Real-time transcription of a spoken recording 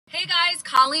Hey guys,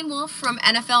 Colleen Wolfe from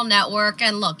NFL Network.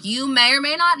 And look, you may or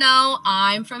may not know,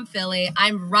 I'm from Philly.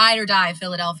 I'm ride or die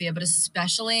Philadelphia, but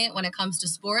especially when it comes to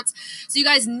sports. So you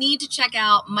guys need to check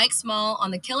out Mike Small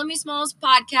on the Killing Me Smalls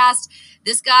podcast.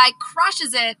 This guy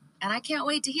crushes it, and I can't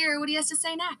wait to hear what he has to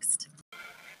say next.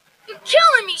 You're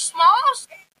killing me, Smalls!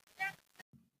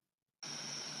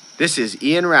 This is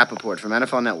Ian Rappaport from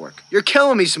NFL Network. You're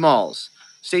killing me, Smalls.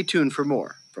 Stay tuned for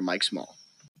more from Mike Small.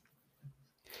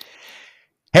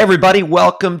 Hey, everybody.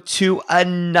 Welcome to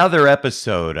another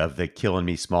episode of the Killing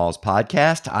Me Smalls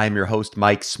podcast. I'm your host,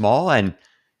 Mike Small, and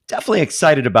definitely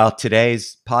excited about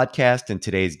today's podcast and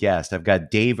today's guest. I've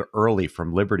got Dave Earley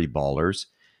from Liberty Ballers.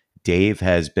 Dave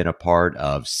has been a part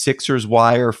of Sixers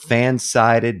Wire,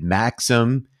 Fansided,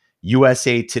 Maxim,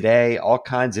 USA Today, all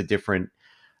kinds of different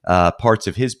parts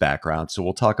of his background. So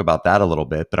we'll talk about that a little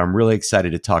bit, but I'm really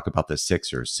excited to talk about the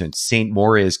Sixers since St.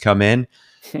 Mori has come in.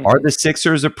 Are the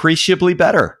Sixers appreciably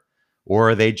better, or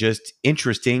are they just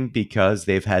interesting because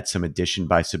they've had some addition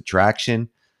by subtraction?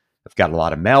 I've got a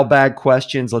lot of mailbag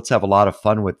questions. Let's have a lot of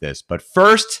fun with this. But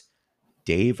first,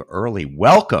 Dave Earley,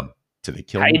 welcome to the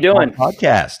Killing Me Smalls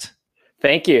podcast.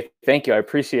 Thank you. I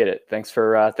appreciate it. Thanks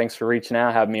for reaching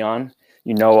out, having me on.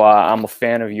 You know, I'm a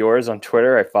fan of yours on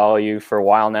Twitter. I follow you for a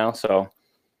while now, so.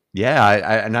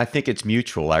 Yeah, I think it's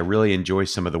mutual. I really enjoy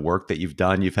some of the work that you've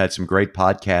done. You've had some great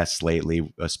podcasts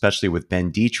lately, especially with Ben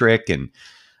Dietrich and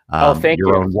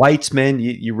your own Weitzman.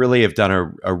 You really have done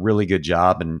a really good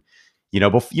job. And you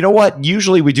know what?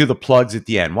 Usually we do the plugs at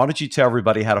the end. Why don't you tell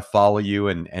everybody how to follow you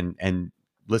and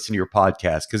listen to your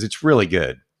podcast, because it's really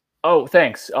good. Oh,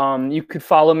 thanks. You could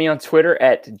follow me on Twitter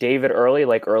at David Earley,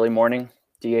 like early morning,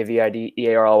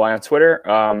 DAVIDEARLY on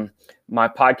Twitter. My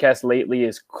podcast lately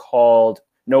is called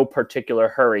No Particular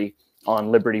Hurry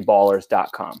on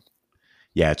libertyballers.com.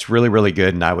 Yeah, it's really, really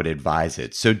good, and I would advise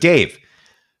it. So, Dave,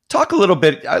 talk a little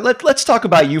bit. Let's talk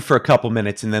about you for a couple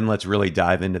minutes, and then let's really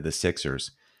dive into the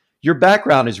Sixers. Your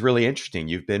background is really interesting.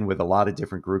 You've been with a lot of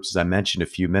different groups, as I mentioned a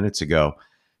few minutes ago.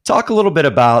 Talk a little bit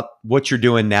about what you're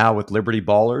doing now with Liberty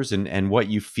Ballers and what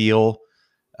you feel,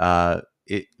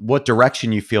 what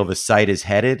direction you feel the site is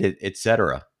headed, et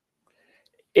cetera.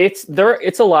 It's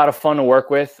a lot of fun to work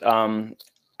with.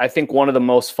 I think one of the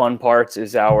most fun parts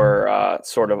is our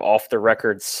sort of off the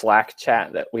record Slack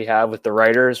chat that we have with the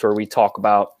writers, where we talk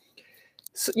about,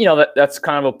 that's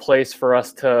kind of a place for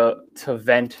us to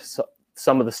vent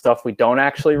some of the stuff we don't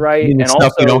actually write, and stuff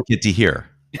also, you don't get to hear.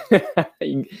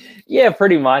 Yeah,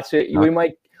 pretty much.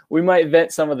 We might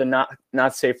vent some of the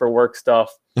not safe for work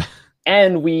stuff,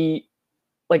 and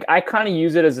I kind of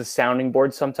use it as a sounding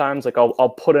board sometimes. Like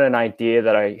I'll put in an idea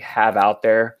that I have out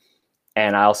there,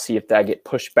 and I'll see if that get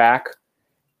pushed back,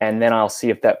 and then I'll see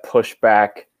if that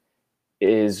pushback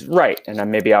is right, and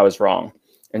then maybe I was wrong.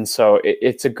 And so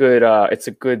it's a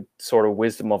good sort of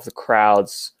wisdom of the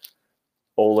crowd's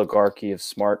oligarchy of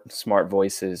smart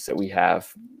voices that we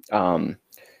have. And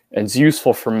it's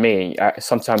useful for me.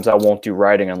 Sometimes I won't do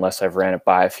writing unless I've ran it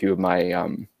by a few of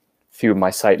my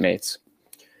site mates.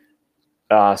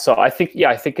 So I think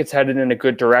it's headed in a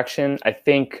good direction. I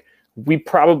think we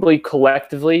probably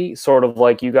collectively, sort of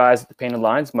like you guys at the Painted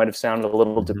Lines, might have sounded a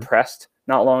little depressed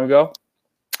not long ago.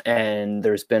 And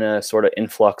there's been a sort of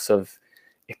influx of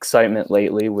excitement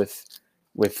lately with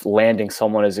landing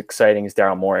someone as exciting as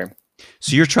Daryl Morey.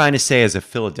 So you're trying to say, as a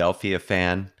Philadelphia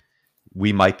fan,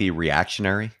 we might be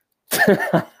reactionary?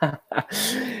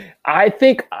 I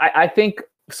think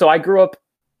so. I grew up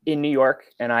in New York,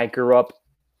 and I grew up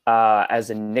as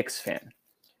a Knicks fan.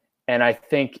 And I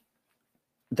think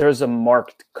there's a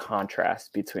marked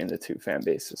contrast between the two fan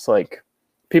bases. Like,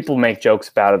 people make jokes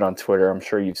about it on Twitter. I'm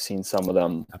sure you've seen some of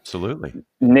them. Absolutely.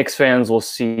 Knicks fans will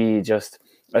see just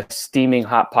a steaming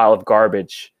hot pile of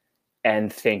garbage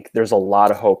and think there's a lot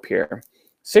of hope here.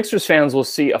 Sixers fans will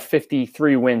see a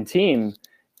 53-win team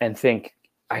and think,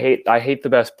 I hate the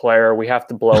best player. We have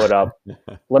to blow it up.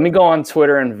 Let me go on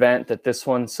Twitter and vent that this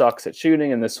one sucks at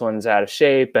shooting and this one's out of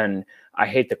shape and I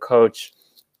hate the coach.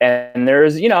 And there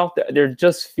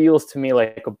just feels to me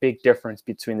like a big difference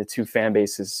between the two fan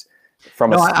bases.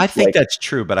 I think that's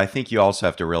true, but I think you also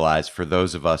have to realize, for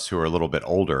those of us who are a little bit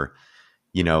older,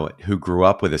 who grew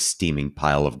up with a steaming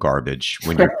pile of garbage,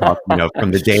 when you're talking,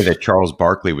 from the day that Charles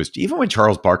Barkley was, even when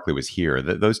Charles Barkley was here,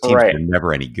 those teams were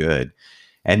never any good.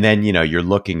 And then, you're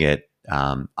looking at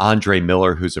Andre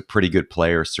Miller, who's a pretty good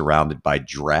player, surrounded by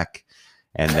Drek.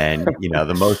 And then,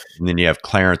 and then you have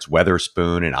Clarence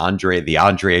Weatherspoon and the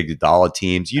Andre Iguodala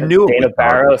teams. You knew Dana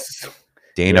Barros.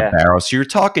 Barros. So you're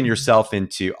talking yourself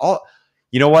into all,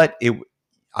 you know what?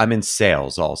 I'm in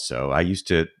sales also. I used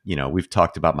to, we've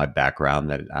talked about my background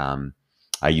that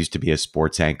I used to be a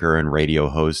sports anchor and radio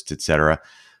host, etc.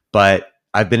 But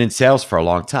I've been in sales for a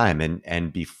long time,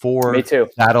 and before Me too.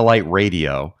 satellite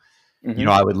radio, Mhm. you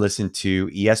know, I would listen to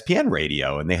ESPN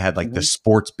radio, and they had like the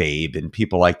Sports Babe and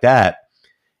people like that.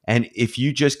 And if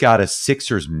you just got a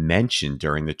Sixers mention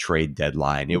during the trade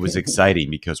deadline, it was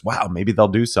exciting because, wow, maybe they'll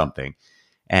do something.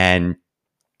 And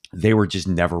they were just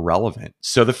never relevant.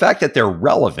 So the fact that they're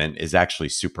relevant is actually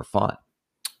super fun.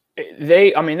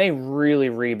 They really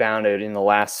rebounded in the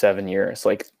last 7 years.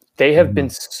 Like, they have been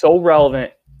so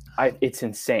relevant. It's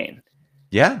insane.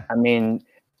 Yeah. I mean,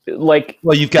 like,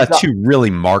 well, you've got two really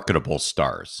marketable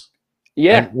stars.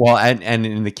 Yeah. And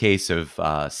in the case of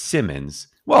Simmons,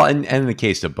 well, and in the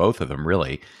case of both of them,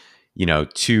 really, you know,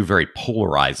 two very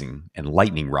polarizing and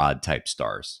lightning rod type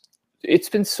stars. It's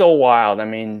been so wild. I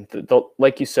mean,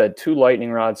 like you said, two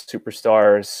lightning rod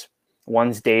superstars.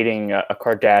 One's dating a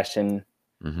Kardashian.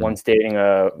 One's dating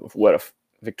a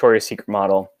Victoria's Secret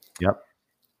model. Yep.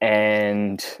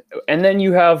 And then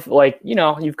you have, like, you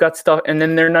know, you've got stuff, and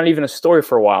then they're not even a story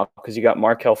for a while because you got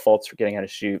Markelle Fultz forgetting how to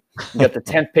shoot. You got the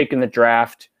 10th pick in the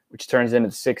draft, which turns into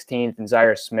the 16th, and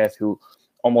Zaire Smith, who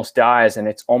almost dies, and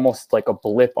it's almost like a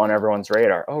blip on everyone's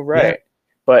radar. Oh, right. Yeah.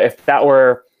 But if that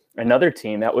were another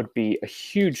team, that would be a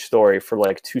huge story for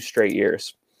like 2 straight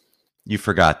years. You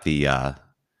forgot the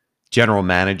general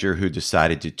manager who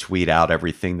decided to tweet out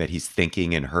everything that he's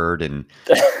thinking and heard, and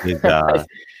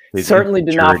his certainly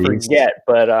did not forget,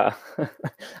 but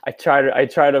I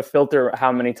try to filter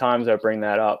how many times I bring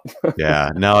that up.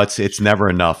 Yeah, no, it's never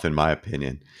enough in my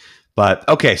opinion. But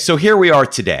okay, so here we are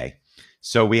today.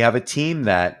 So we have a team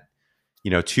that, you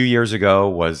know, 2 years ago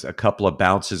was a couple of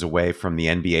bounces away from the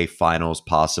NBA Finals,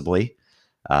 possibly.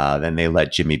 Then they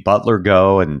let Jimmy Butler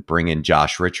go and bring in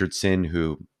Josh Richardson,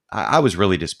 who I was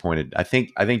really disappointed. I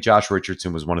think Josh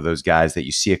Richardson was one of those guys that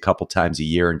you see a couple times a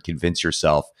year and convince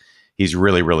yourself he's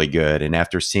really, really good. And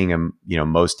after seeing him, you know,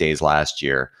 most days last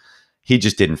year, he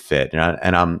just didn't fit.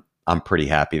 And I'm pretty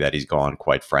happy that he's gone,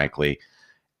 quite frankly.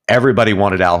 Everybody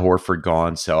wanted Al Horford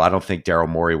gone, so I don't think Daryl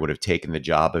Morey would have taken the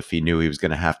job if he knew he was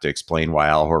going to have to explain why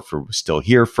Al Horford was still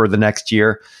here for the next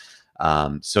year.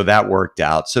 So that worked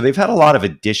out. So they've had a lot of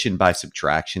addition by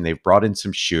subtraction. They've brought in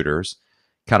some shooters,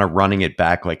 kind of running it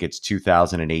back like it's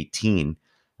 2018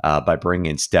 by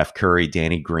bringing in Steph Curry,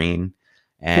 Danny Green.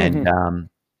 And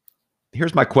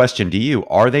here's my question to you.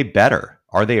 Are they better?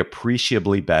 Are they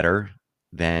appreciably better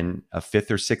than a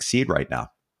 5th or 6th seed right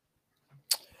now?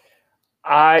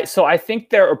 So I think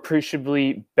they're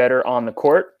appreciably better on the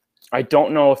court. I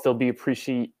don't know if they'll be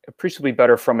appreciably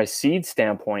better from a seed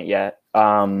standpoint yet,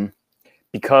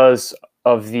 because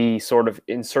of the sort of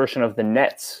insertion of the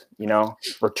Nets, you know,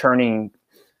 returning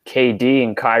KD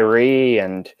and Kyrie,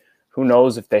 and who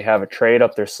knows if they have a trade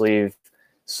up their sleeve.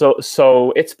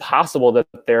 So it's possible that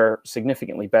they're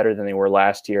significantly better than they were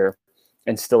last year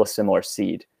and still a similar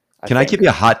seed. Can I give you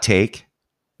a hot take?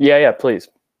 Yeah, please.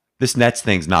 This Nets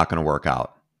thing's not going to work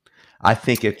out. I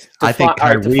think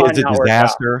Kyrie is a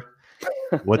disaster.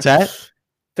 What's that?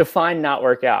 Define not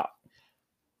work out.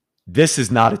 This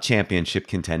is not a championship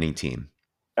contending team.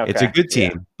 Okay. It's a good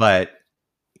team, but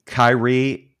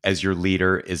Kyrie as your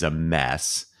leader is a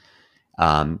mess.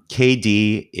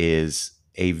 KD is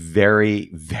a very,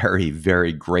 very,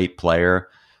 very great player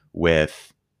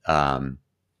with,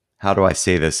 how do I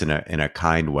say this in a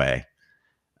kind way?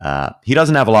 He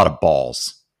doesn't have a lot of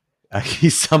balls.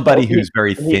 He's somebody who's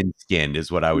very thin-skinned,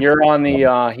 is what I would. You're on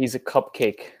the. He's a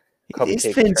cupcake.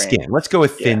 He's thin-skinned. Let's go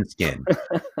with thin-skinned.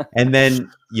 And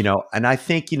then, you know, and I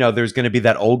think, you know, there's going to be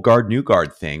that old guard, new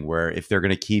guard thing where if they're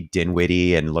going to keep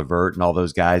Dinwiddie and LeVert and all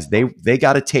those guys, they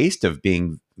got a taste of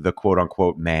being the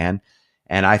quote-unquote man.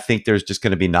 And I think there's just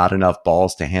going to be not enough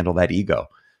balls to handle that ego.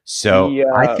 So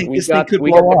I think this thing could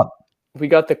blow up. We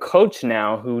got the coach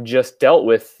now who just dealt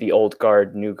with the old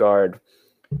guard, new guard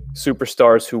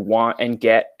superstars who want and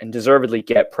get and deservedly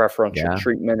get preferential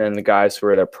treatment, and the guys who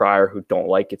are there prior who don't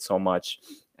like it so much.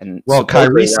 And well,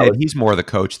 Kyrie said he's more the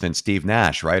coach than Steve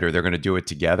Nash, right? Or they're going to do it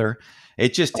together.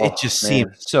 It just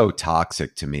seems so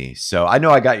toxic to me. So I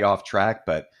know I got you off track,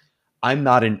 but I'm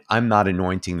not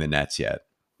anointing the Nets yet.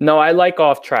 No, I like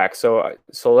off track. So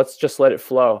let's just let it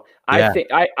flow. Yeah. I think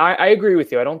I agree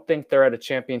with you. I don't think they're at a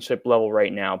championship level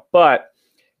right now, but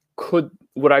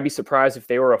would I be surprised if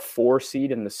they were a 4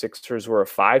 seed and the Sixers were a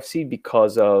 5 seed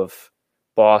because of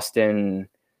Boston,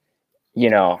 you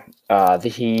know, the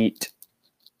Heat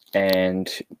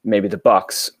and maybe the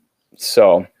Bucks?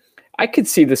 So I could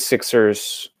see the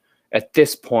Sixers at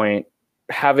this point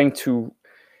having to.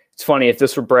 It's funny, if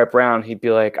this were Brett Brown, he'd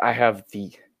be like, I have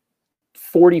the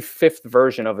 45th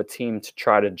version of a team to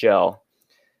try to gel,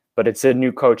 but it's a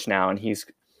new coach now, and he's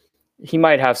he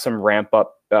might have some ramp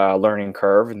up learning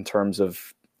curve in terms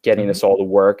of getting this all to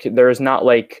work. There's not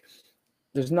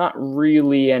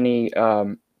really any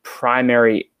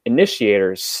primary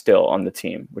initiators still on the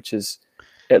team, which is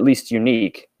at least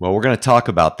unique. Well, we're going to talk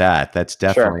about that. That's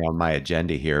definitely on my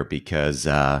agenda here because,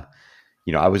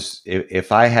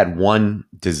 if I had one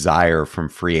desire from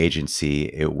free agency,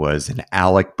 it was an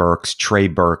Alec Burks, Trey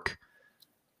Burke,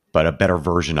 but a better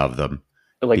version of them.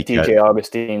 Like DJ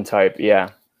Augustine type. Yeah.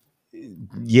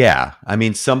 Yeah. I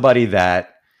mean, somebody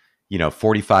that,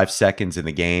 45 seconds in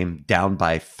the game, down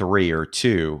by 3 or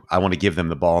 2, I want to give them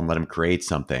the ball and let them create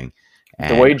something.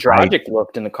 And the way Dragic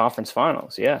looked in the conference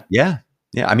finals. Yeah. Yeah.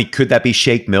 Yeah. I mean, could that be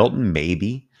Shake Milton?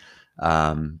 Maybe.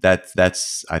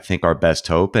 That's I think our best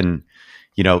hope. And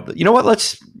you know what?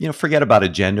 Let's forget about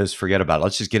agendas. Forget about it.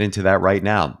 Let's just get into that right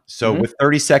now. So with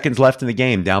 30 seconds left in the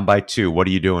game, down by 2, what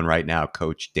are you doing right now,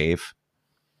 Coach Dave?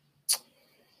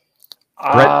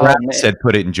 Brett Brown said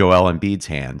put it in Joel Embiid's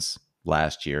hands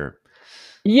last year.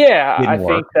 Yeah,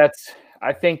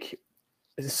 I think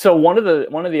so. One of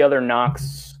the other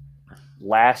knocks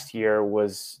last year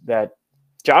was that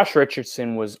Josh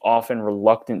Richardson was often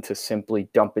reluctant to simply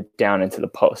dump it down into the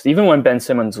post, even when Ben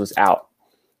Simmons was out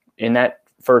in that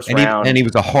first round. And he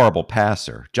was a horrible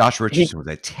passer. Josh Richardson was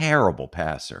a terrible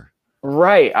passer.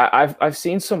 Right. I've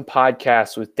seen some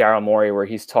podcasts with Daryl Morey where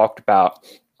he's talked about,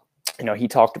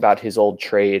 his old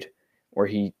trade where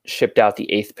he shipped out the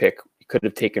 8th pick. He could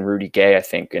have taken Rudy Gay, I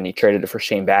think, and he traded it for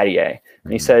Shane Battier.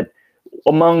 And he said,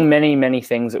 among many, many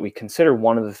things that we considered,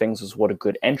 one of the things was what a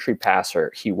good entry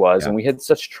passer he was. Yeah. And we had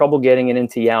such trouble getting it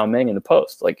into Yao Ming in the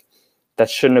post. Like, that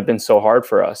shouldn't have been so hard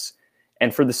for us.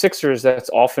 And for the Sixers, that's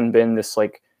often been this,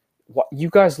 like, you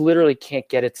guys literally can't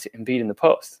get it to Embiid in the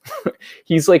post.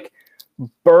 He's like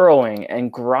burrowing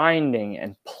and grinding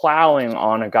and plowing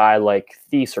on a guy like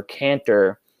Thies or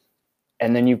Cantor.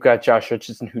 And then you've got Josh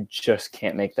Richardson who just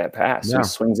can't make that pass. Yeah. So he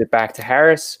swings it back to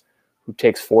Harris, who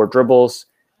takes 4 dribbles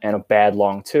and a bad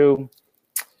long 2.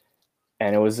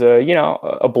 And it was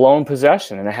a blown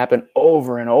possession, and it happened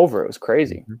over and over. It was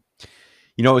crazy.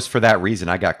 It was for that reason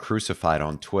I got crucified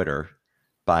on Twitter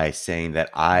by saying that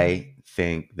I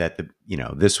think that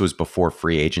this was before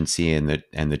free agency and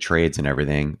the trades and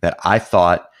everything, that I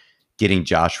thought getting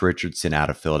Josh Richardson out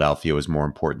of Philadelphia was more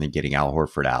important than getting Al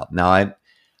Horford out. Now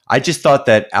I just thought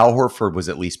that Al Horford was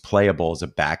at least playable as a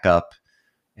backup,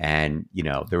 and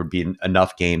there would be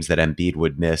enough games that Embiid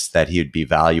would miss that he would be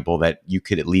valuable, that you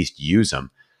could at least use him.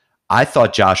 I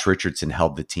thought Josh Richardson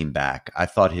held the team back. I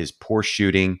thought his poor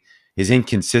shooting, his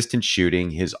inconsistent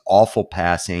shooting, his awful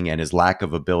passing, and his lack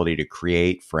of ability to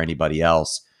create for anybody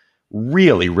else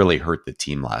really, really hurt the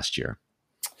team last year.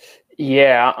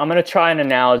 Yeah, I'm going to try an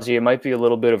analogy. It might be a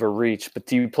little bit of a reach, but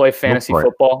do you play fantasy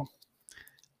football?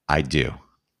 I do.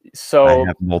 So I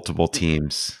have multiple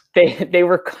teams. They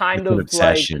were kind of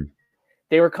obsession.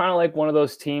 Like one of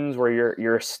those teams where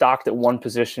you're stocked at one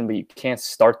position, but you can't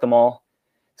start them all.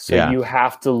 So you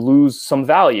have to lose some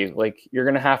value. Like, you're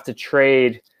going to have to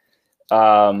trade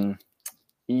like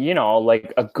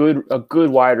a good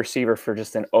wide receiver for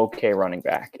just an okay running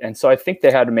back. And so I think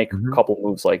they had to make a couple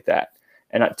moves like that.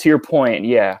 And to your point,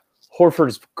 yeah, Horford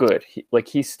is good.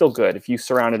 He's still good. If you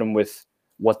surrounded him with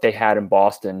what they had in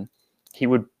Boston, he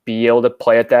would be able to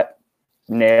play at that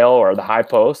nail or the high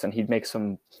post, and he'd make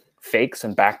some fakes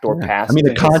and backdoor passes. I mean,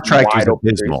 the contract was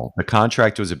abysmal. The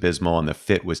contract was abysmal, and the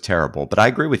fit was terrible. But I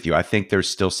agree with you. I think there's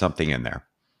still something in there.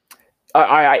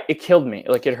 It killed me.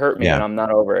 Like, it hurt me, and I'm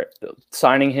not over it.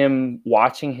 Signing him,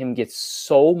 watching him get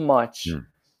so much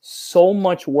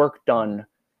work done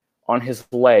on his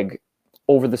leg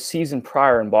over the season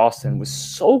prior in Boston was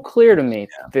so clear to me.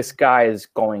 This guy is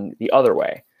going the other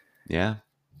way. Yeah.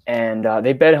 And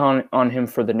they bet on him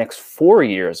for the next 4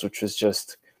 years, which was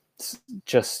just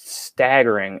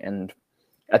staggering. And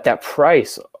at that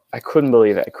price, I couldn't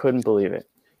believe it.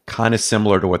 Kind of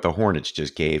similar to what the Hornets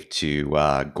just gave to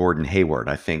Gordon Hayward.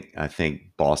 I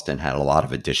think Boston had a lot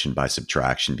of addition by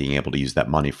subtraction, being able to use that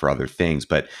money for other things.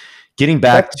 But getting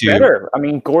back to better. I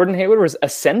mean, Gordon Hayward was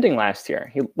ascending last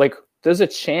year. There's a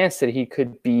chance that he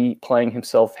could be playing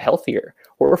himself healthier.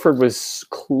 Horford was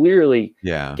clearly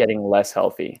getting less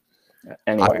healthy.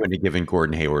 Anyway. I wouldn't have given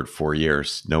Gordon Hayward 4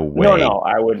 years. No way. No,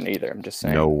 I wouldn't either. I'm just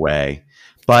saying. No way.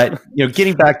 But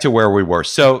getting back to where we were.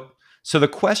 So the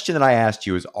question that I asked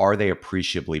you is, are they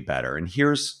appreciably better? And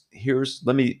here's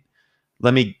let me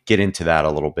get into that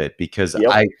a little bit, because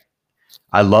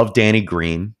I love Danny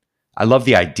Green. I love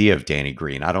the idea of Danny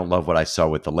Green. I don't love what I saw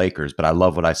with the Lakers, but I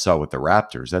love what I saw with the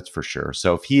Raptors. That's for sure.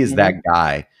 So if he is that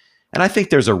guy, and I think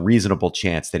there's a reasonable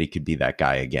chance that he could be that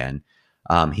guy again.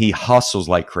 He hustles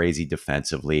like crazy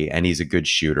defensively, and he's a good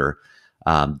shooter.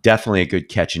 Definitely a good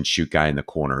catch and shoot guy in the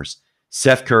corners.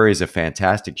 Seth Curry is a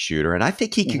fantastic shooter, and I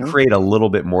think he can create a little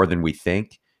bit more than we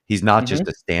think. He's not just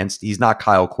a stand. He's not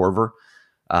Kyle Korver,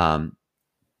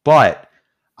 but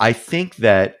I think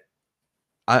that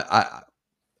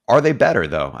are they better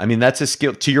though? I mean, that's a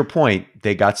skill. To your point,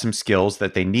 they got some skills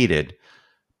that they needed,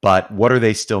 but what are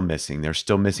they still missing? They're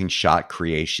still missing shot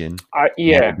creation. And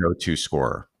a go-to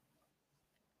scorer.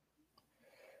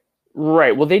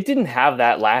 Right. Well, they didn't have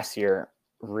that last year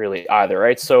really either,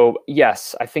 right? So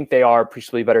yes, I think they are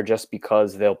appreciably better just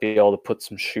because they'll be able to put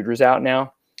some shooters out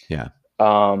now. Yeah.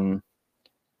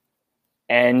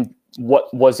 And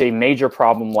what was a major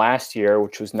problem last year,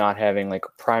 which was not having like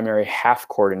a primary half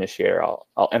court initiator.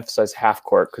 I'll emphasize half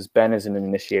court because Ben is an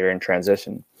initiator in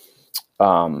transition.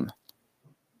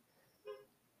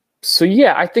 So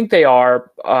yeah, I think they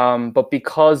are, but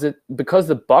because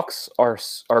the Bucks are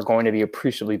going to be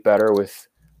appreciably better with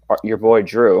your boy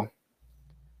Drew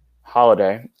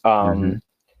Holiday, and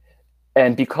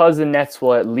because the Nets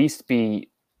will at least be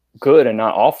good and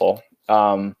not awful,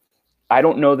 I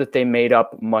don't know that they made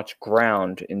up much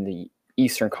ground in the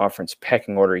Eastern Conference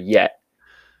pecking order yet.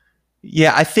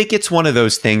 Yeah, I think it's one of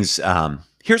those things.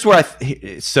 Here's where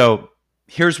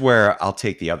here's where I'll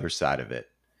take the other side of it.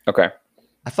 Okay.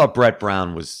 I thought Brett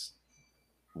Brown was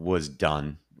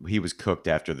done. He was cooked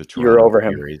after the Toronto You're over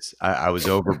series. I was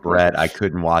over Brett. I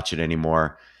couldn't watch it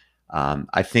anymore.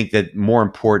 I think that more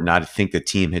important, I think the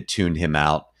team had tuned him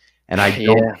out. And I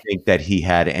don't think that he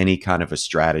had any kind of a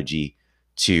strategy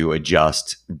to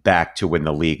adjust back to when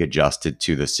the league adjusted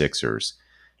to the Sixers.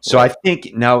 So I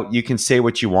think now you can say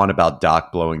what you want about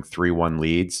Doc blowing 3-1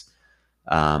 leads.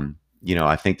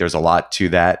 I think there's a lot to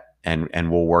that.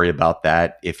 And we'll worry about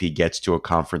that if he gets to a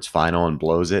conference final and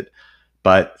blows it.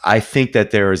 But I think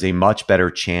that there is a much better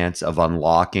chance of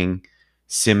unlocking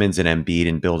Simmons and Embiid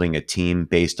and building a team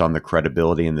based on the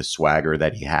credibility and the swagger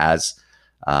that he has.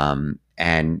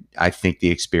 And I think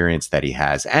the experience that he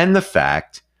has and the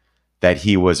fact that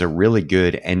he was a really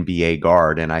good NBA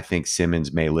guard. And I think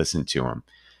Simmons may listen to him.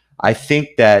 I think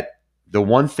that the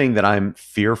one thing that I'm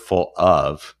fearful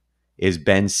of is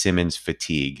Ben Simmons'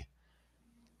 fatigue.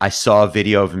 I saw a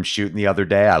video of him shooting the other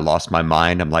day. I lost my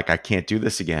mind. I'm like, I can't do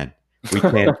this again. We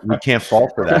can't fall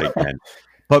for that again.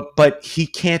 But he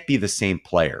can't be the same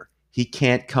player. He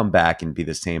can't come back and be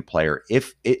the same player.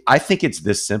 I think it's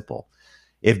this simple.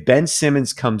 If Ben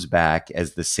Simmons comes back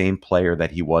as the same player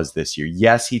that he was this year,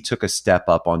 yes, he took a step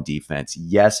up on defense.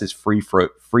 Yes, his free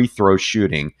throw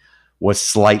shooting was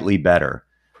slightly better.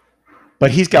 But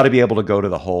he's got to be able to go to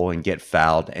the hole and get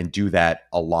fouled and do that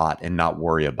a lot and not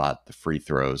worry about the free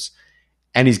throws.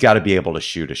 And he's got to be able to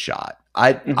shoot a shot.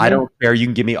 I don't care. You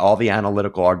can give me all the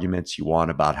analytical arguments you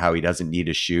want about how he doesn't need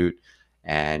to shoot.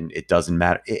 And it doesn't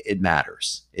matter. It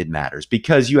matters. It matters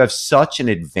because you have such an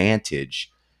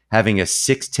advantage having a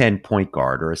 6'10 point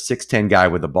guard or a 6'10 guy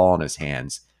with the ball in his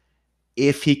hands.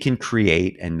 If he can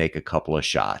create and make a couple of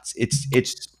shots, it's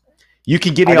you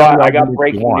can give me all the I got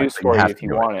breaking news for you if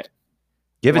you want it.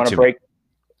 Give it to me.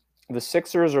 The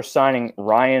Sixers are signing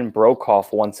Ryan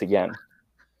Broekhoff once again.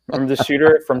 Remember the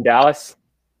shooter from Dallas?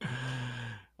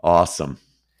 Awesome.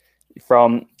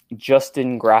 From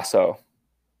Justin Grasso.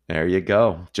 There you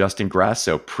go. Justin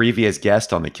Grasso, previous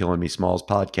guest on the Killing Me Smalls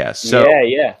podcast. So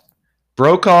yeah.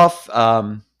 Broekhoff,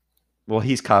 well,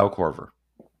 he's Kyle Korver,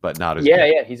 but not as good.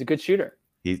 Yeah, he's a good shooter.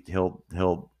 He'll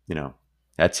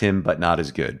that's him, but not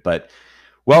as good. But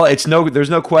well, there's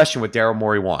no question what Daryl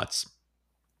Morey wants.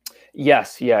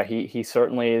 Yes, yeah, he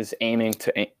certainly is aiming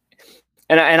to,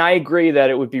 and I agree that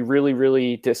it would be really,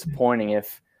 really disappointing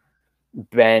if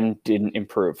Ben didn't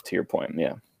improve. To your point,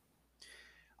 yeah,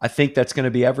 I think that's going to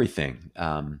be everything.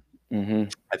 I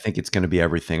think it's going to be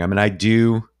everything. I mean, I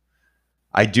do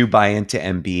buy into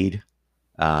Embiid.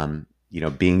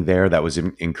 Being there, that was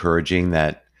encouraging.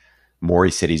 That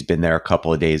Morey said he's been there a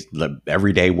couple of days,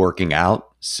 every day working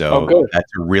out. So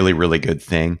that's a really, really good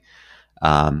thing.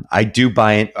 I do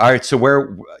buy in. All right. So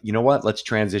let's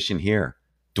transition here.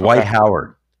 Dwight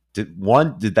Howard.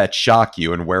 Did that shock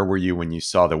you? And where were you when you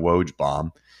saw the Woj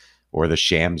bomb or the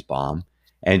Shams bomb?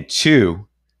 And two,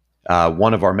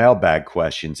 one of our mailbag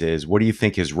questions is, what do you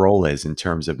think his role is in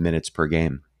terms of minutes per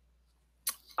game?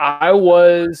 I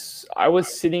was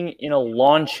sitting in a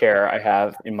lawn chair I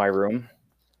have in my room.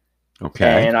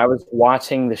 Okay. And I was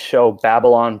watching the show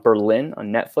Babylon Berlin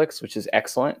on Netflix, which is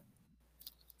excellent.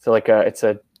 So it's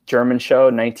a German show,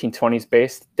 1920s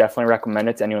based. Definitely recommend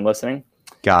it to anyone listening.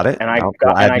 Got it. And I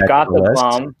got the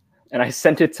bomb and I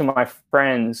sent it to my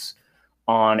friends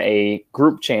on a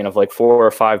group chain of like 4 or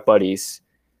 5 buddies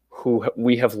who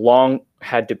we have long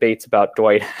had debates about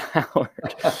Dwight Howard,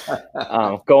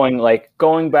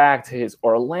 going back to his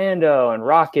Orlando and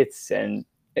Rockets and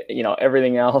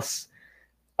everything else.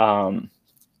 And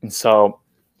so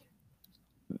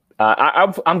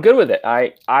I'm good with it.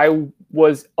 I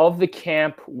was of the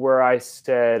camp where I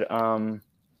said,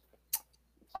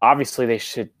 obviously they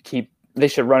should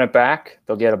run it back.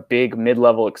 They'll get a big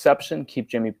mid-level exception, keep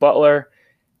Jimmy Butler.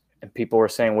 And people were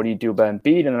saying, what do you do about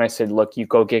Embiid? And then I said, look, you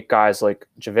go get guys like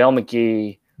JaVale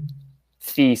McGee,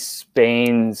 Thies,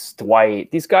 Baines,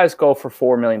 Dwight. These guys go for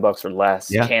 $4 million or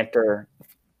less. Yeah. Cantor.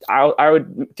 I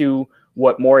would do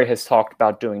what Morey has talked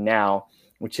about doing now,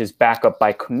 which is backup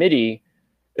by committee,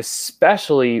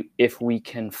 especially if we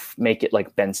can make it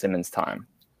like Ben Simmons time.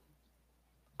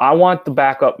 I want the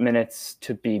backup minutes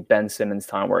to be Ben Simmons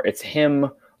time, where it's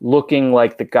him looking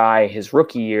like the guy his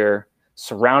rookie year,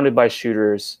 surrounded by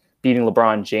shooters, beating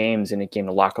LeBron James in a game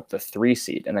to lock up the 3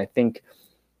 seed. And I think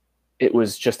it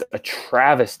was just a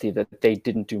travesty that they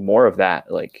didn't do more of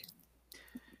that. Like,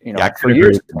 I could agree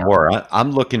with more. I'm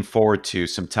looking forward to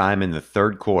some time in the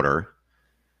third quarter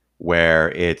where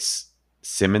it's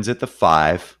Simmons at the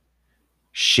 5,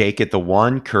 Shake at the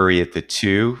 1, Curry at the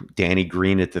 2, Danny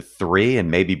Green at the 3,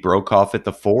 and maybe Brokoff at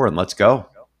the 4, and let's go.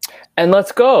 And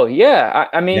let's go. Yeah.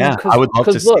 I mean, I would love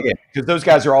to see it because those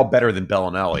guys are all better than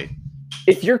Bellinelli.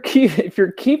 If you're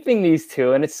keeping these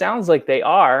two, and it sounds like they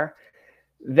are,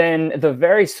 then the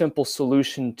very simple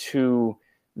solution to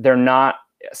they're not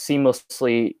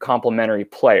seamlessly complementary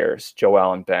players,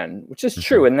 Joel and Ben, which is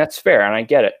true, and that's fair, and I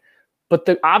get it. But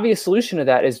the obvious solution to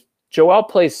that is Joel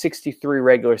plays 63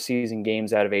 regular season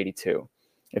games out of 82.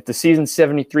 If the season's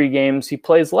 73 games, he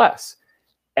plays less.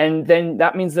 And then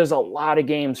that means there's a lot of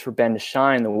games for Ben to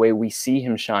shine the way we see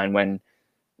him shine when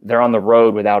they're on the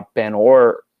road without Ben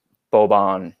or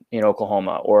Boban in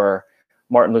Oklahoma or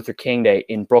Martin Luther King Day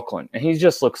in Brooklyn. And he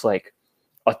just looks like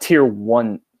a tier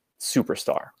 1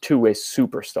 superstar, two-way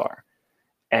superstar.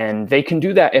 And they can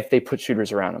do that if they put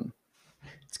shooters around him.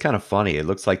 It's kind of funny. It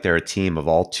looks like they're a team of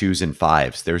all 2s and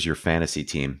 5s. There's your fantasy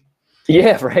team.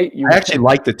 Yeah, right. I actually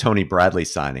like the Tony Bradley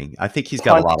signing. I think he's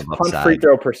got a lot of upside. Punt free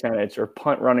throw percentage or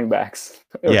punt running backs.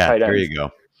 Yeah, there you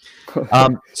go.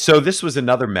 So this was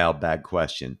another mailbag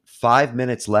question. 5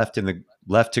 minutes left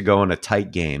to go in a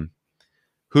tight game.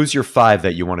 Who's your 5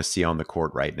 that you want to see on the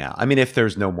court right now? I mean, if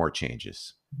there's no more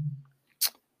changes.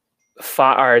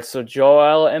 All right, so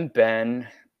Joel and Ben.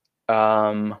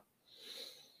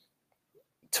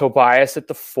 Tobias at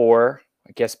the 4.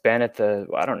 I guess Ben at the,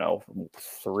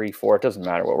 3, 4. It doesn't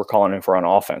matter what we're calling him for on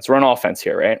offense. We're on offense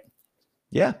here, right?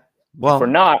 Yeah. Well, if we're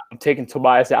not, I'm taking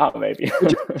Tobias out maybe.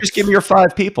 just give me your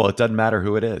 5 people. It doesn't matter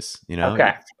who it is.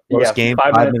 Okay. Close game,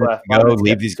 5 minutes left. To go.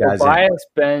 Leave these guys Tobias, in.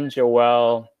 Ben,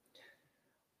 Joel.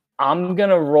 I'm going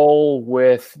to roll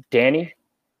with Danny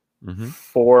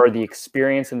for the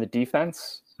experience and the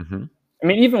defense. Mm-hmm. I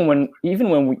mean, even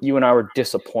when you and I were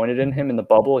disappointed in him in the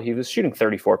bubble, he was shooting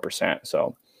 34%.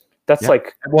 So that's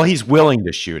like, well, he's willing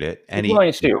to shoot it, and he's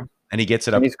willing to shoot, and he gets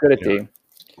it up. And he's good at D.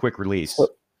 Quick release.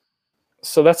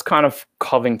 So that's kind of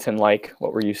Covington-like,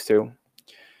 what we're used to.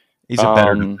 He's a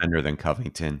better defender than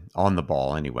Covington on the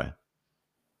ball, anyway.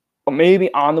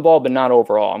 Maybe on the ball, but not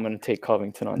overall. I'm going to take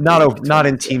Covington on. Not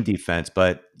in team defense,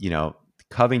 but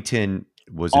Covington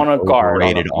was on a guard,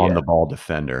 overrated on the ball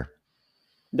defender.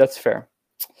 That's fair.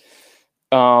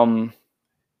 But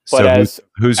so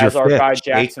who's as your our fifth? guy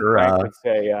Jackson Shaker, Frank would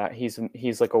say,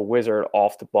 he's like a wizard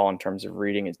off the ball in terms of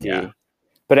reading a D. Yeah.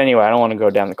 But anyway, I don't want to go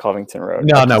down the Covington road.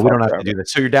 No, we don't have to do that.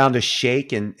 So you're down to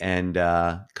Shake and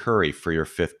Curry for your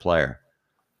 5th player.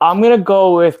 I'm gonna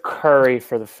go with Curry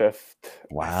for the 5th.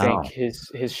 Wow. I think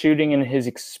his shooting and his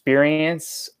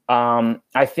experience.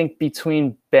 I think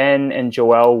between Ben and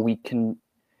Joel, we can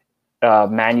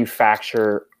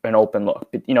manufacture an open look.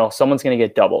 Someone's gonna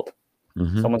get doubled.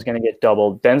 Mm-hmm. Someone's gonna get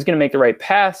doubled. Ben's gonna make the right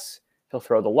pass. He'll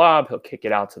throw the lob. He'll kick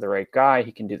it out to the right guy.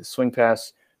 He can do the swing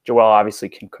pass. Joel obviously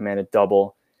can command a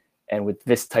double. And with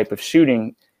this type of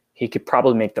shooting, he could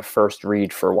probably make the first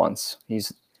read for once.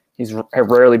 He's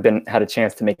rarely had a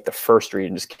chance to make the first read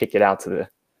and just kick it out to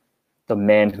the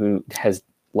man who has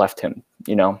left him,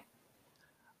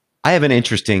 I have an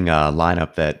interesting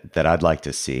lineup that I'd like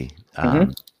to see.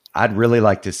 I'd really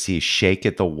like to see Shake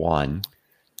at the 1,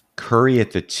 Curry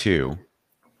at the 2,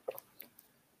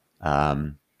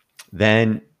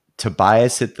 then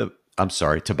Tobias at the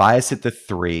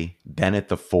 3, Ben at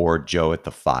the 4, Joe at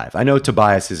the 5. I know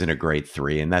Tobias isn't a great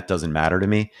 3, and that doesn't matter to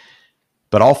me.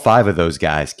 But all 5 of those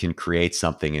guys can create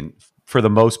something and, for the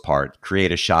most part,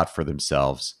 create a shot for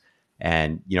themselves.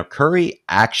 And, Curry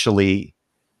actually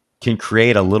can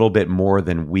create a little bit more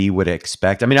than we would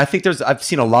expect. I mean, I think I've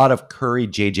seen a lot of Curry,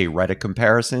 JJ Redick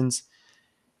comparisons,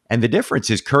 and the difference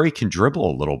is Curry can dribble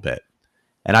a little bit.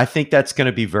 And I think that's going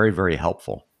to be very, very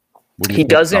helpful. What do you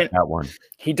think about that one?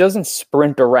 He doesn't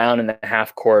sprint around in the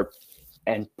half court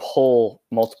and pull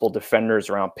multiple defenders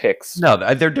around picks. No,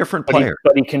 they're different players.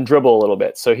 But he can dribble a little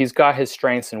bit. So he's got his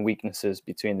strengths and weaknesses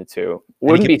between the two.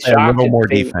 Wouldn't be shocked. A little more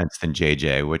defense than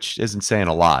JJ, which isn't saying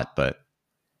a lot, but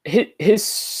his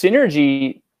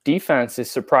synergy defense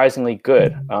is surprisingly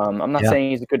good. I'm not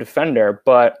saying he's a good defender,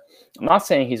 but I'm not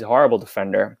saying he's a horrible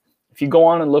defender. If you go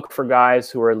on and look for guys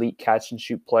who are elite catch and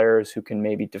shoot players who can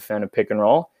maybe defend a pick and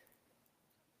roll,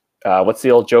 what's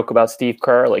the old joke about Steve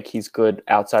Kerr? Like, he's good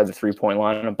outside the 3-point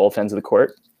line on both ends of the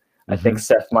court. I think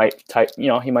Seth might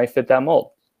he might fit that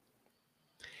mold.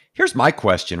 Here's my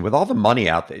question: with all the money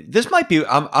out there, this might be.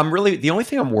 I'm really the only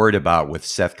thing I'm worried about with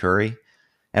Seth Curry.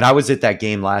 And I was at that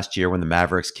game last year when the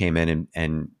Mavericks came in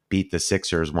and beat the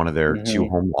Sixers, one of their 2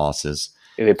 home losses.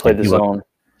 Yeah, they played the zone.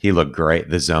 He looked great.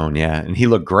 The zone, yeah. And he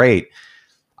looked great.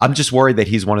 I'm just worried that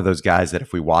he's one of those guys that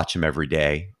if we watch him every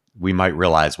day, we might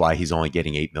realize why he's only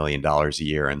getting $8 million a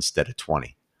year instead of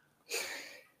 20.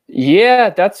 Yeah,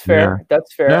 that's fair. Yeah.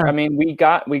 That's fair. Yeah. I mean, we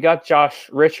got Josh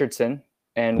Richardson,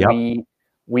 and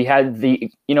we had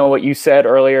what you said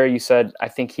earlier. You said, I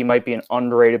think he might be an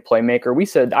underrated playmaker.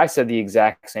 I said the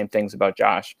exact same things about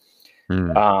Josh.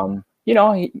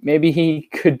 Maybe he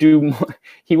could do more.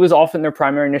 He was often their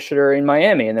primary initiator in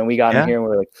Miami, and then we got him here and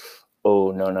we're like,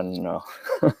 oh, no.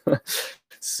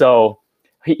 So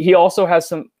he also has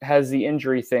the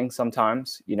injury thing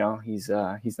sometimes. He's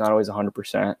not always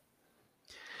 100%.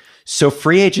 So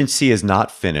free agency is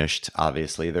not finished,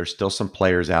 obviously. There's still some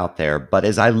players out there. But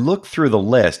as I look through the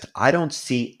list, I don't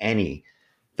see any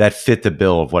that fit the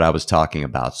bill of what I was talking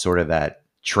about, sort of that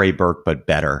Trey Burke, but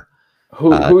better.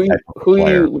 Who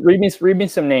you read me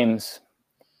some names.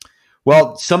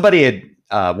 Well, somebody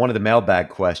had one of the mailbag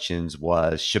questions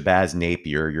was Shabazz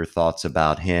Napier, your thoughts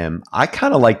about him. I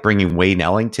kind of like bringing Wayne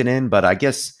Ellington in, but I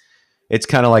guess it's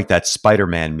kind of like that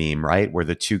Spider-Man meme, right? Where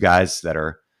the two guys that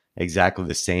are exactly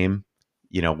the same.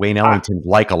 Wayne Ellington,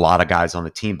 like a lot of guys on the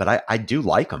team, but I do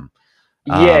like him.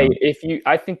 Yeah,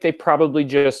 I think they probably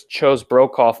just chose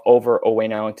Brokoff over a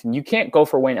Wayne Ellington. You can't go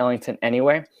for Wayne Ellington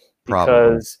anyway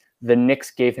because the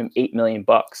Knicks gave him $8 million,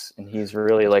 and he's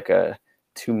really like a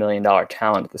 $2 million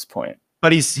talent at this point.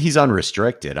 But he's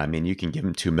unrestricted. I mean, you can give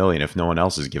him $2 million if no one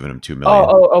else is giving him $2 million.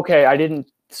 Oh, okay. I didn't.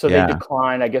 So they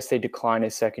declined. I guess they declined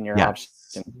his second-year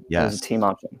option. Yes, as a team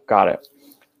option. Got it.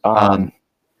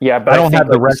 Yeah, but I don't have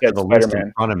the rest of the list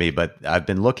in front of me, but I've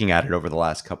been looking at it over the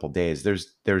last couple of days.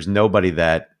 There's nobody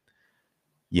that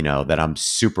I'm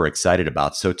super excited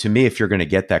about. So to me, if you're going to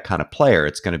get that kind of player,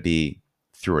 it's going to be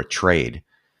through a trade.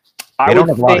 They don't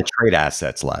have a lot of trade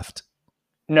assets left.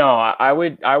 No, I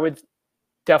would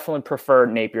definitely prefer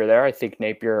Napier there. I think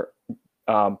Napier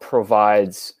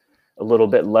provides a little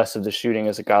bit less of the shooting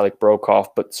as a guy like Brokoff,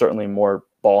 but certainly more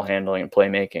ball handling and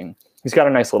playmaking. He's got a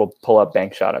nice little pull-up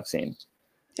bank shot I've seen.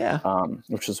 Yeah.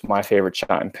 Which is my favorite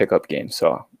shot in pickup games.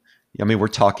 So, I mean, we're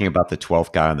talking about the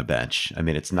 12th guy on the bench. I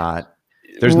mean, there's not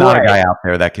a guy out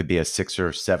there that could be a 6th or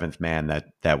 7th man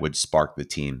that would spark the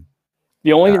team.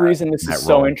 The only reason this is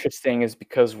so interesting is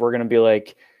because we're going to be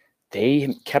like,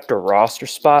 they kept a roster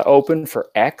spot open for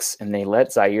X and they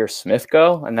let Zaire Smith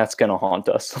go, and that's going to haunt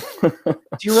us. Do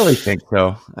you really think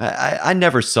so? I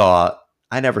never saw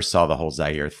the whole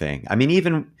Zaire thing. I mean,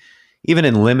 even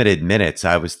in limited minutes,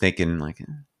 I was thinking like,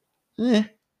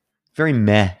 very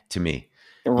meh to me.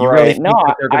 You really think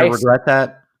that they're going to regret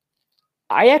that?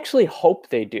 I actually hope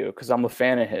they do because I'm a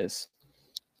fan of his.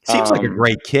 Seems like a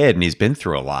great kid, and he's been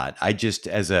through a lot. I just,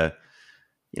 as a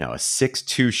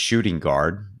 6'2" shooting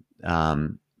guard,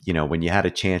 when you had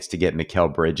a chance to get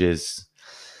Mikal Bridges,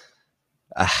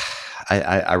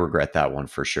 I regret that one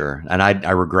for sure. And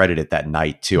I regretted it that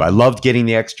night too. I loved getting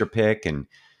the extra pick, and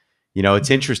it's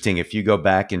interesting if you go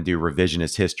back and do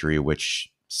revisionist history,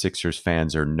 which Sixers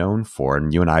fans are known for,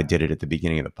 and you and I did it at the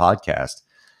beginning of the podcast.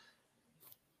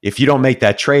 If you don't make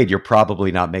that trade, you're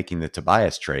probably not making the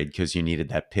Tobias trade because you needed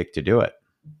that pick to do it.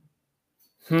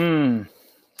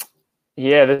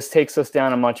 Yeah, this takes us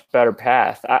down a much better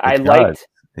path. It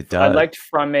does. I liked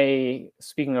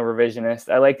speaking of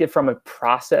revisionist, I liked it from a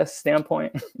process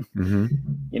standpoint. Mm-hmm.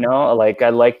 I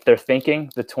liked their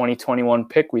thinking. The 2021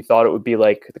 pick, we thought it would be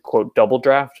like the quote double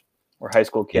draft where high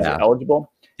school kids are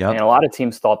eligible. Yep. And a lot of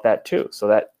teams thought that too. So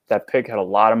that pick had a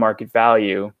lot of market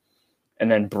value. And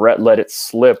then Brett let it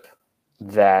slip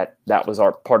that was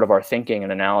part of our thinking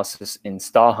and analysis in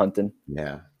star hunting.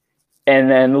 Yeah.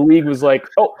 And then the league was like,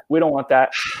 "Oh, we don't want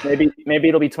that. Maybe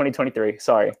it'll be 2023.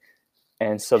 Sorry."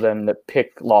 and so then the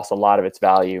pick lost a lot of its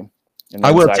value. And I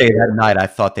then will Zaire- tell you that night I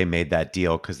thought they made that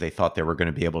deal because they thought they were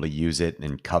going to be able to use it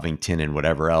in Covington and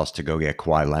whatever else to go get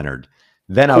Kawhi Leonard.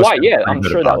 Then I was Kawhi, yeah, I'm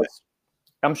good sure about that was.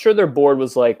 I'm sure their board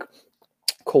was like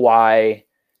Kawhi,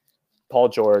 Paul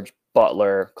George,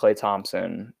 Butler, Klay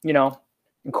Thompson. You know,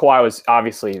 and Kawhi was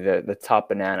obviously the top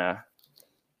banana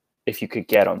if you could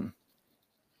get him.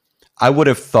 I would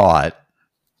have thought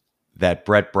that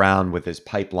Brett Brown with his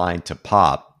pipeline to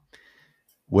Pop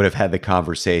would have had the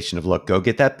conversation of, look, go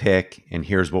get that pick and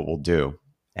here's what we'll do.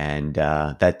 And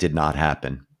that did not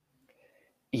happen.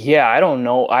 Yeah, I don't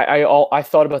know. I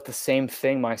thought about the same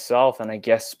thing myself, and I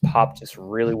guess Pop just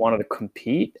really wanted to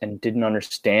compete and didn't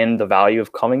understand the value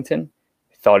of Covington.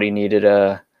 He thought he needed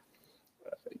a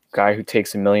guy who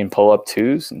takes 1 million pull-up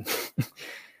twos. And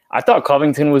I thought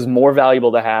Covington was more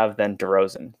valuable to have than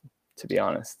DeRozan, to be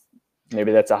honest.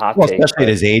 Maybe that's a hot take. Especially at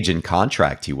his age and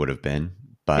contract, he would have been.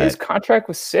 But his contract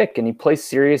was sick, and he plays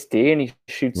serious D, and he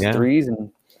shoots threes.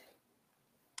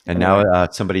 And now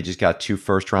somebody just got 2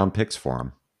 first-round picks for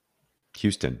him.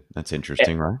 Houston. That's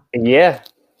interesting, right? Yeah.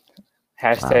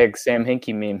 Hashtag Sam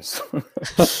Hinkie memes.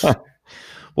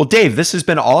 Well, Dave, this has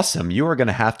been awesome. You are going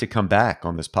to have to come back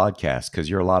on this podcast because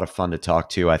you're a lot of fun to talk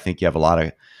to. I think you have a lot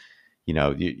of,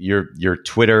 your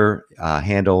Twitter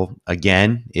handle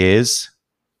again is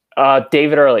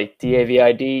David Early,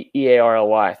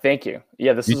 DavidEarly. Thank you.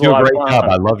 Yeah, this is a lot of fun. Job.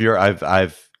 I love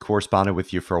I've corresponded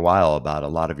with you for a while about a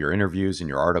lot of your interviews and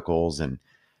your articles, and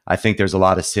I think there's a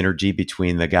lot of synergy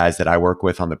between the guys that I work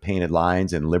with on the Painted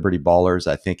Lines and Liberty Ballers.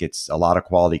 I think it's a lot of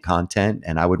quality content,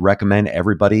 and I would recommend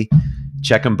everybody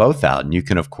check them both out. And you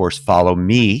can, of course, follow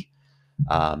me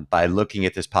by looking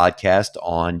at this podcast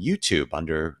on YouTube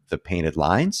under the Painted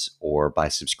Lines, or by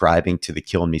subscribing to the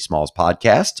Killing Me Smalls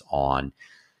podcast on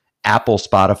Apple,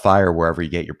 Spotify, or wherever you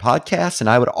get your podcasts. And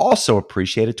I would also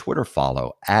appreciate a Twitter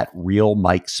follow at Real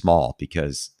Mike Small,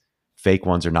 because fake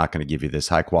ones are not going to give you this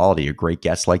high quality or great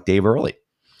guests like Dave Early.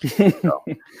 So,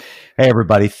 hey,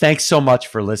 everybody, thanks so much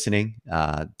for listening.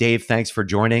 Dave, thanks for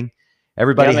joining.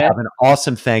 Everybody have an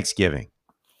awesome Thanksgiving.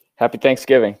 Happy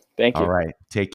Thanksgiving. Thank you. All right. Take care.